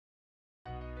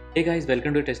Hey guys,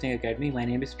 welcome to Testing Academy. My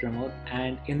name is Pramod,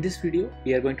 and in this video,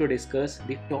 we are going to discuss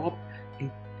the top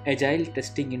agile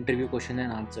testing interview question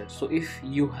and answer. So, if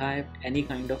you have any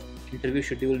kind of interview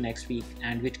schedule next week,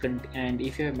 and and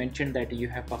if you have mentioned that you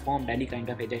have performed any kind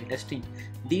of agile testing,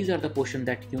 these are the questions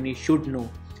that you should know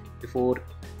before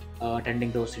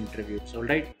attending those interviews. All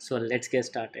right, so let's get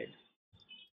started.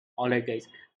 Alright guys,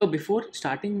 so before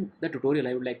starting the tutorial,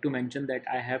 I would like to mention that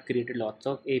I have created lots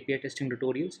of API testing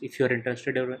tutorials. If you are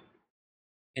interested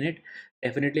in it,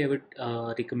 definitely I would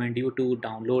recommend you to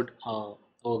download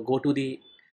or go to the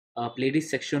playlist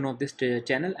section of this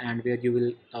channel, and where you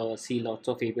will see lots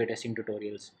of API testing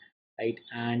tutorials, right?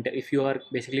 And if you are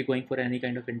basically going for any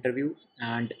kind of interview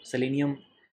and Selenium,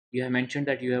 you have mentioned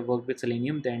that you have worked with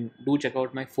Selenium, then do check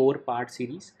out my 4-part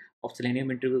series of Selenium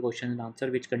interview question and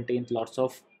answer, which contains lots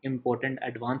of important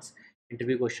advanced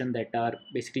interview questions that are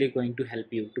basically going to help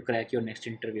you to crack your next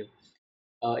interview.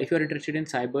 If you're interested in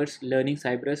learning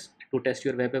Cypress to test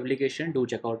your web application, do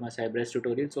check out my Cypress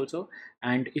tutorials also.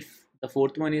 And if the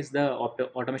fourth one is the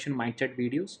automation mindset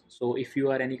videos. So if you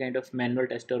are any kind of manual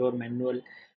tester or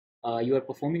you are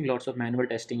performing lots of manual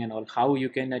testing and all, how you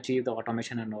can achieve the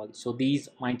automation and all. So these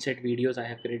mindset videos I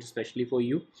have created especially for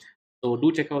you. So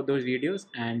do check out those videos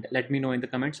and let me know in the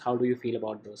comments how do you feel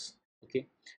about those. Okay.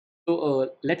 So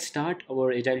let's start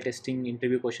our agile testing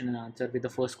interview question and answer with the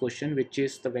first question, which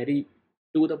is the very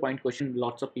to the point question.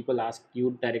 Lots of people ask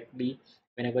you directly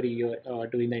whenever you're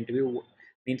doing the interview,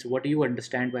 means what do you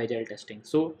understand by agile testing?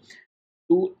 So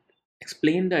to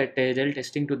explain that agile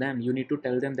testing to them, you need to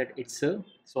tell them that it's a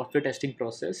software testing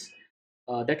process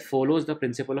that follows the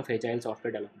principle of agile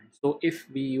software development. So if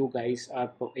you guys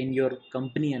are in your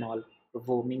company and all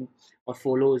performing or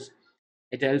follows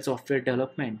agile software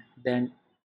development, then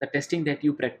the testing that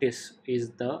you practice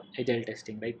is the agile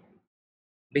testing, right?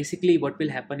 Basically what will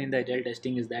happen in the agile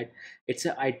testing is that it's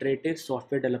a iterative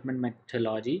software development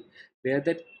methodology, where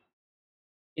that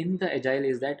in the agile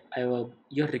is that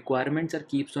your requirements are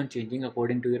keeps on changing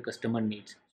according to your customer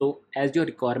needs. So as your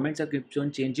requirements are keeps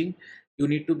on changing, you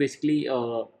need to basically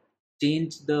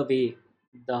change the way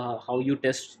the how you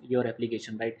test your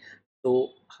application, right? So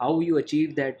how you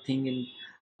achieve that thing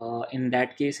in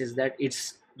that case is that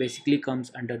it's basically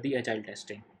comes under the agile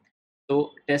testing.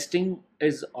 So testing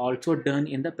is also done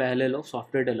in the parallel of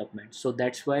software development. So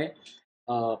that's why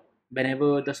uh,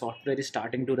 whenever the software is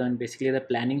starting to run, basically the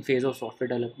planning phase of software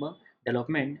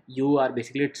development, you are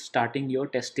basically starting your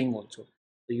testing also.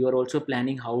 So you are also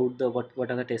planning how the what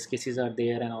are the test cases are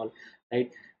there and all,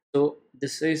 right? So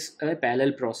this is a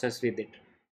parallel process with it.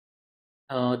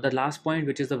 The last point,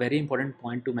 which is the very important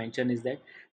point to mention, is that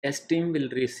test team will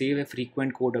receive a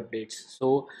frequent code updates.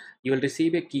 So you will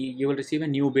receive a key, you will receive a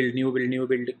new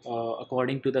build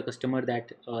according to the customer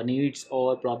that needs,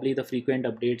 or probably the frequent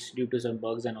updates due to some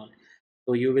bugs and all.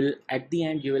 So you will at the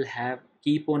end you will have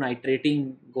keep on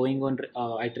iterating, going on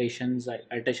iteration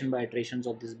by iterations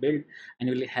of this build, and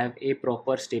you will have a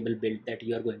proper stable build that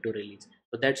you are going to release.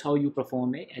 So that's how you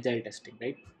perform a agile testing,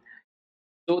 right?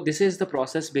 So this is the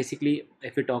process. Basically,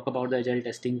 if we talk about the agile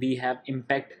testing, we have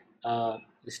impact.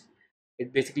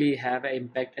 It basically have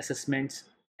impact assessments,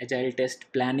 agile test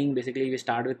planning. Basically, we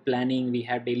start with planning. We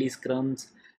have daily scrums.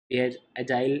 We have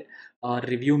agile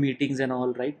review meetings and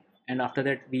all, right? And after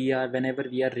that, we are whenever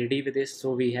we are ready with this,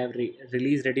 so we have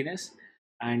release readiness,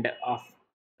 and off.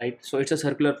 Right, so it's a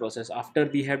circular process. After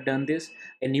we have done this,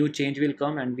 a new change will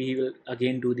come, and we will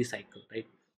again do the cycle, right?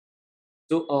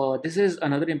 So this is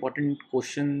another important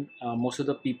question. Most of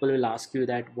the people will ask you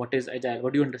that what is agile?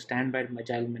 What do you understand by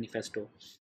agile manifesto?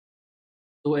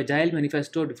 So agile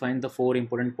manifesto defines the 4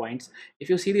 important points. If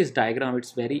you see this diagram,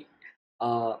 it's very,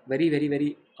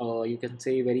 you can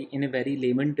say very in a very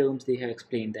layman terms. They have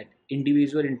explained that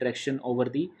individual interaction over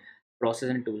the process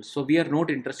and tools. So we are not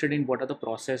interested in what are the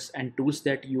process and tools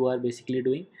that you are basically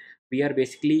doing. We are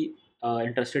basically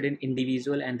interested in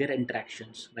individual and their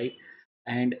interactions, right?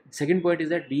 And second point is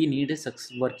that we need a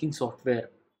working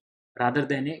software rather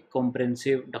than a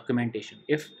comprehensive documentation.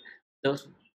 The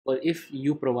if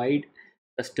you provide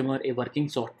customer a working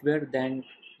software, then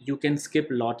you can skip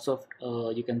lots of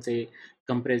you can say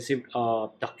comprehensive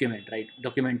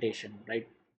documentation, right?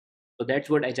 So that's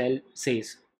what agile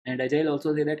says. And agile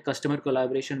also say that customer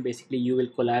collaboration, basically you will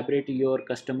collaborate your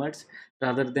customers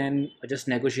rather than just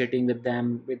negotiating with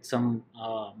them with some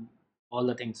all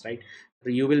the things, right? So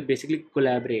you will basically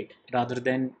collaborate rather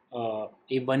than a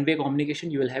one-way communication.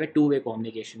 You will have a two-way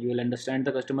communication. You will understand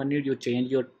the customer need, you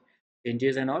change your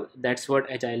changes and all. That's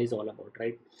what agile is all about,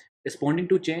 right? Responding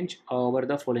to change over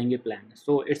the following a plan.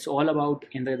 So it's all about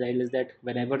in the agile is that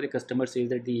whenever the customer says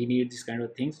that they need this kind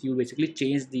of things, you basically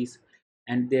change these,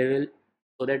 and they will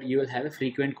so that you will have a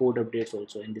frequent code updates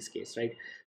also in this case, right?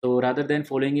 So rather than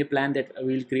following a plan that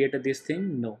we'll create this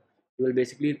thing, no, you will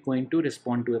basically going to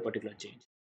respond to a particular change.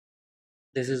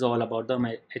 This is all about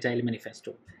the Agile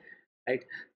Manifesto, right?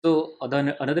 So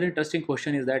another interesting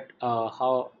question is that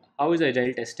how is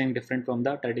Agile testing different from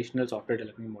the traditional software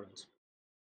development models?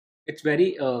 It's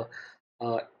very uh,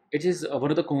 it is one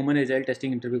of the common Agile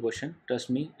testing interview question, trust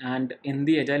me. And in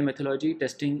the Agile methodology,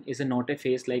 testing is not a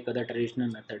phase like other traditional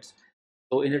methods.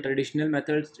 So in the traditional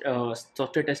methods,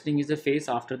 software testing is a phase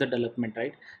after the development,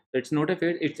 right? So it's not a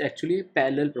phase; it's actually a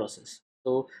parallel process.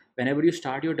 So whenever you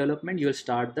start your development, you will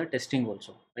start the testing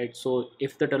also, right? So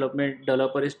if the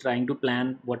developer is trying to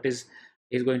plan what is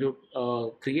going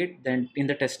to create, then in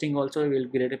the testing also we will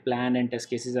create a plan and test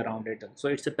cases around it. So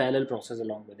it's a parallel process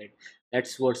along with it.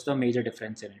 That's what's the major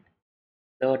difference in it.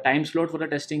 The time slot for the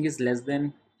testing is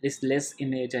less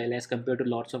in Agile as compared to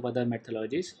lots of other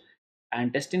methodologies.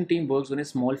 And testing team works on a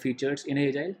small features in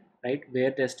Agile, right?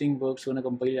 Where testing works on a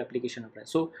complete application of that.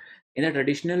 So in a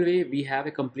traditional way, we have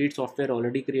a complete software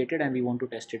already created and we want to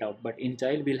test it out. But in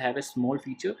Agile, we'll have a small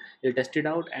feature, we'll test it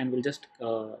out and we'll just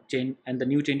change, and the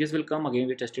new changes will come again.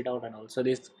 We test it out, and also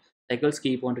these cycles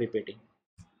keep on repeating.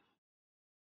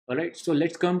 All right, so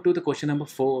let's come to the question number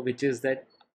 4, which is that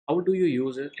how do you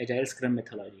use Agile Scrum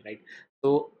methodology, right?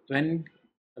 So when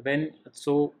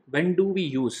do we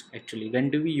use, actually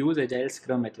when do we use Agile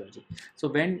Scrum methodology? So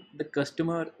when the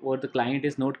customer or the client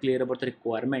is not clear about the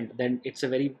requirement, then it's a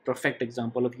very perfect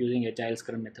example of using Agile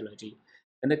Scrum methodology.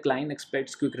 When the client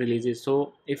expects quick releases,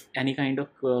 so if any kind of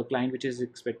client which is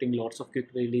expecting lots of quick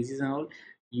releases and all,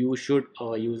 you should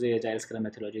use a Agile Scrum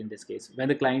methodology in this case. When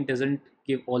the client doesn't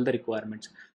give all the requirements,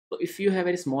 so if you have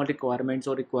very small requirements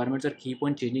or requirements are keep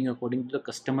on changing according to the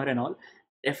customer and all,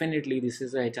 definitely this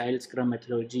is a Agile Scrum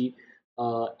methodology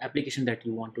application that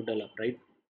you want to develop, right?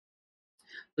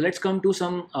 So let's come to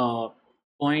some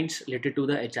points related to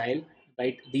the Agile,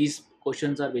 right? These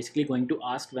questions are basically going to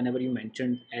ask whenever you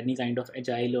mention any kind of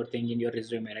Agile or thing in your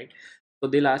resume, right? So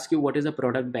they'll ask you what is a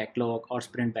product backlog or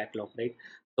sprint backlog, right?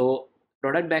 So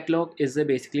product backlog is a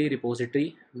basically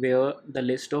repository where the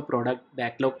list of product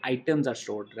backlog items are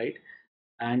stored, right?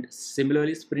 And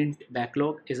similarly, sprint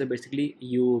backlog is a basically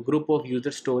you group of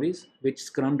user stories which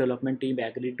Scrum development team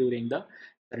agreed during the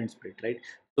current sprint, right?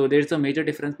 So there's a major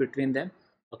difference between them.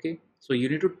 Okay, so you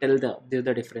need to tell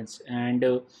the difference. And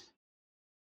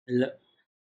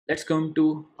let's come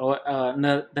to our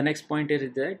the next point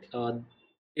is that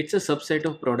it's a subset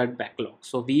of product backlog.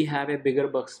 So we have a bigger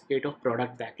basket of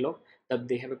product backlog, that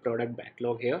they have a product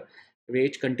backlog here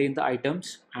which contain the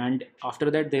items, and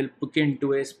after that they'll book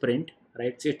into a sprint,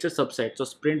 right? So it's a subset. So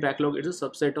sprint backlog is a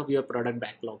subset of your product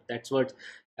backlog. That's what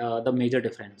the major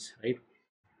difference, right?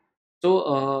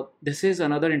 So this is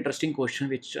another interesting question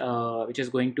which is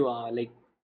going to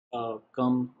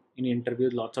come in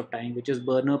interviews lots of time, which is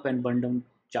burn up and burn down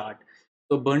chart.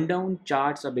 So burn down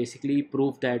charts are basically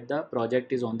proof that the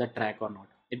project is on the track or not.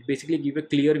 It basically give a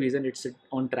clear vision it's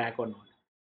on track or not.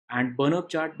 And burn up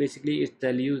chart basically is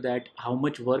tell you that how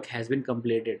much work has been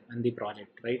completed on the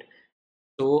project, right?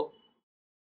 So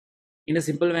in a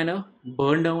simple manner,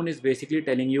 burn down is basically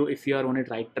telling you if you are on a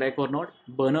right track or not.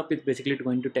 Burn up is basically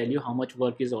going to tell you how much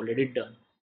work is already done,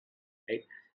 right?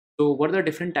 So what are the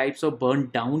different types of burn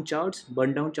down charts?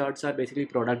 Burn down charts are basically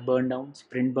product burn down,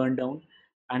 sprint burn down,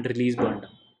 and release burn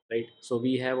down, right? So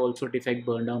we have also defect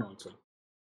burn down also.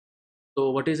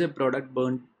 So what is a product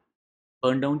burn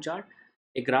down chart?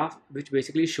 A graph which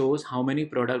basically shows how many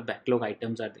product backlog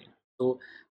items are there. So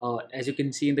as you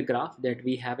can see in the graph that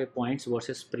we have a points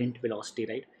versus sprint velocity,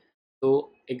 right?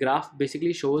 So a graph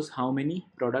basically shows how many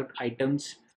product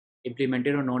items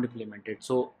implemented or not implemented.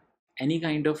 So any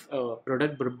kind of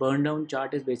product burn down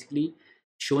chart is basically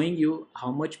showing you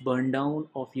how much burn down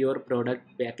of your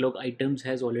product backlog items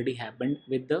has already happened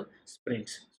with the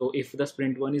sprints. So if the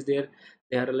sprint one is there,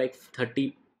 there are like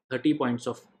 30 points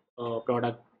of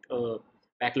product uh,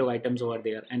 backlog items over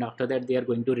there, and after that they are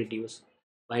going to reduce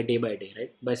by day,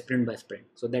 right? By sprint.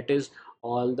 So that is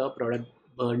all the product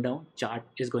burn down chart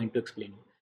is going to explain.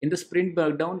 In the sprint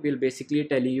burn down, we'll basically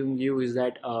telling you is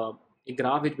that a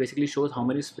graph which basically shows how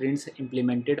many sprints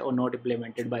implemented or not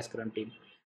implemented by Scrum team,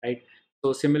 right?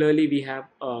 So similarly, we have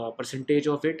a percentage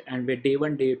of it, and with day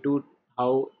one, day two,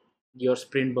 how your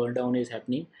sprint burn down is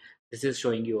happening. This is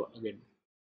showing you again.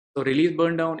 So release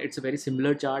burn down, it's a very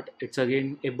similar chart. It's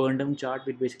again a burn down chart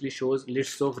which basically shows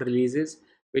lists of releases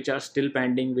which are still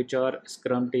pending, which are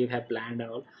Scrum team have planned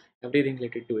and all, everything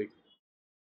related to it.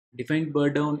 Defect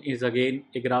burn down is again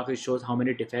a graph which shows how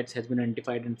many defects has been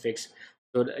identified and fixed.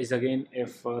 So is again,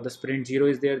 if the sprint 0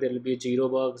 is there, there will be 0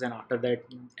 bugs, and after that,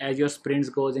 as your sprints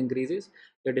goes increases,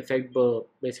 the defect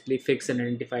basically fixed and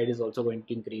identified is also going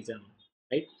to increase,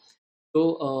 right?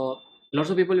 So lots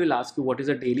of people will ask you what is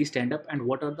a daily stand-up and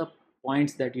what are the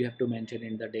points that you have to mention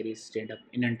in the daily stand-up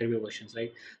in interview questions,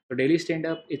 right? So daily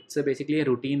stand-up, it's basically a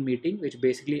routine meeting which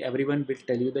basically everyone will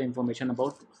tell you the information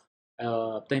about.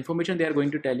 The information they are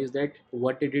going to tell you is that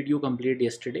what did you complete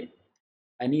yesterday,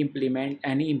 any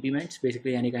implements,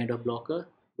 basically any kind of blocker,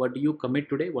 what do you commit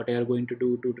today, what are you going to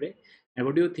do today, and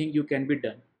what do you think you can be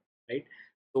done, right?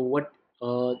 So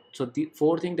so the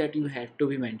four things that you have to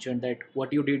be mentioned, that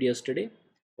what you did yesterday,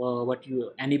 what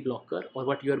you any blocker, or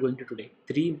what you are going to today.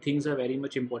 Three things are very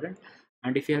much important,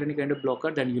 and if you have any kind of blocker,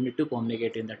 then you need to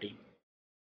communicate in the team.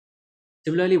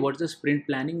 Similarly, what's the sprint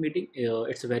planning meeting?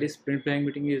 It's a very sprint planning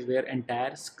meeting is where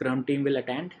entire Scrum team will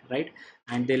attend, right?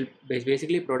 And they'll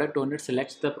basically product owner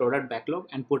selects the product backlog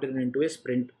and put it into a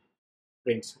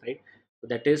sprints, right? So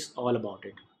that is all about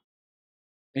it.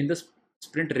 In the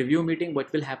sprint review meeting,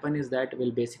 what will happen is that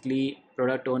will basically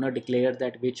product owner declare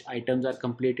that which items are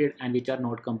completed and which are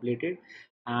not completed,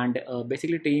 and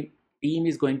basically team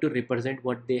is going to represent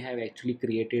what they have actually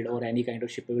created or any kind of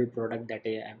shippable product that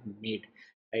they have made,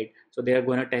 right? So they are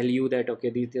going to tell you that okay,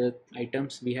 these are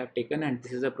items we have taken and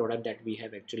this is a product that we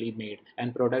have actually made,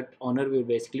 and product owner will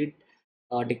basically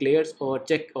declares or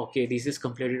check okay this is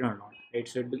completed or not, right?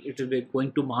 So it will be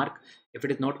going to mark. If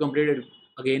it is not completed,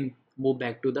 again move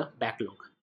back to the backlog,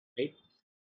 right?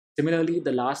 Similarly,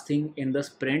 the last thing in the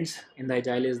sprints in the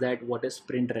agile is that what is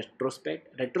sprint retrospect.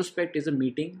 Retrospect is a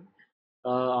meeting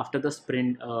after the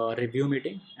sprint review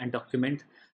meeting and document.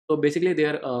 So basically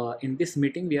there in this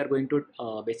meeting we are going to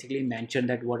basically mention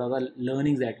that what are the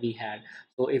learnings that we had.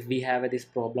 So if we have this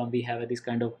problem, we have this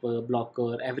kind of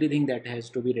blocker, everything that has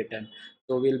to be written.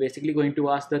 So we'll basically going to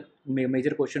ask the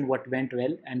major question, what went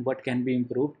well and what can be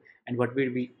improved, and what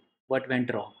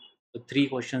went wrong. So three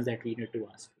questions that we need to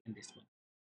ask in this one.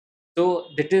 So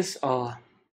that is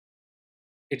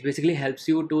it basically helps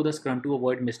you to the scrum to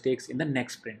avoid mistakes in the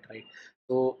next sprint, right?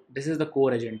 So this is the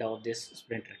core agenda of this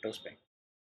sprint retrospect.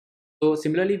 So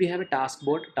similarly, we have a task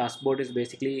board. Task board is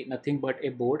basically nothing but a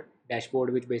board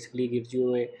dashboard which basically gives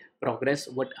you a progress,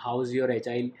 what how's your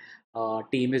agile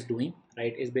team is doing,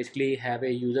 right? Is basically have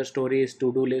a user stories,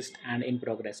 to-do list, and in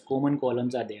progress. Common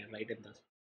columns are there, right, in this,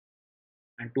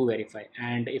 and to verify,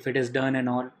 and if it is done and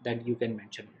all, then you can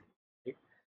mention it, right?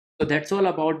 So that's all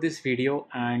about this video,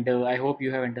 and I hope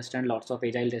you have understand lots of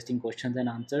agile testing questions and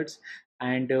answers.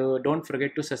 And don't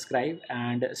forget to subscribe,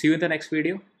 and see you in the next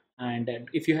video. And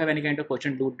if you have any kind of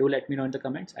question, do let me know in the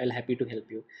comments. I'll happy to help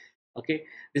you. Okay,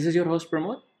 this is your host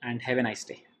Pramod, and have a nice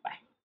day.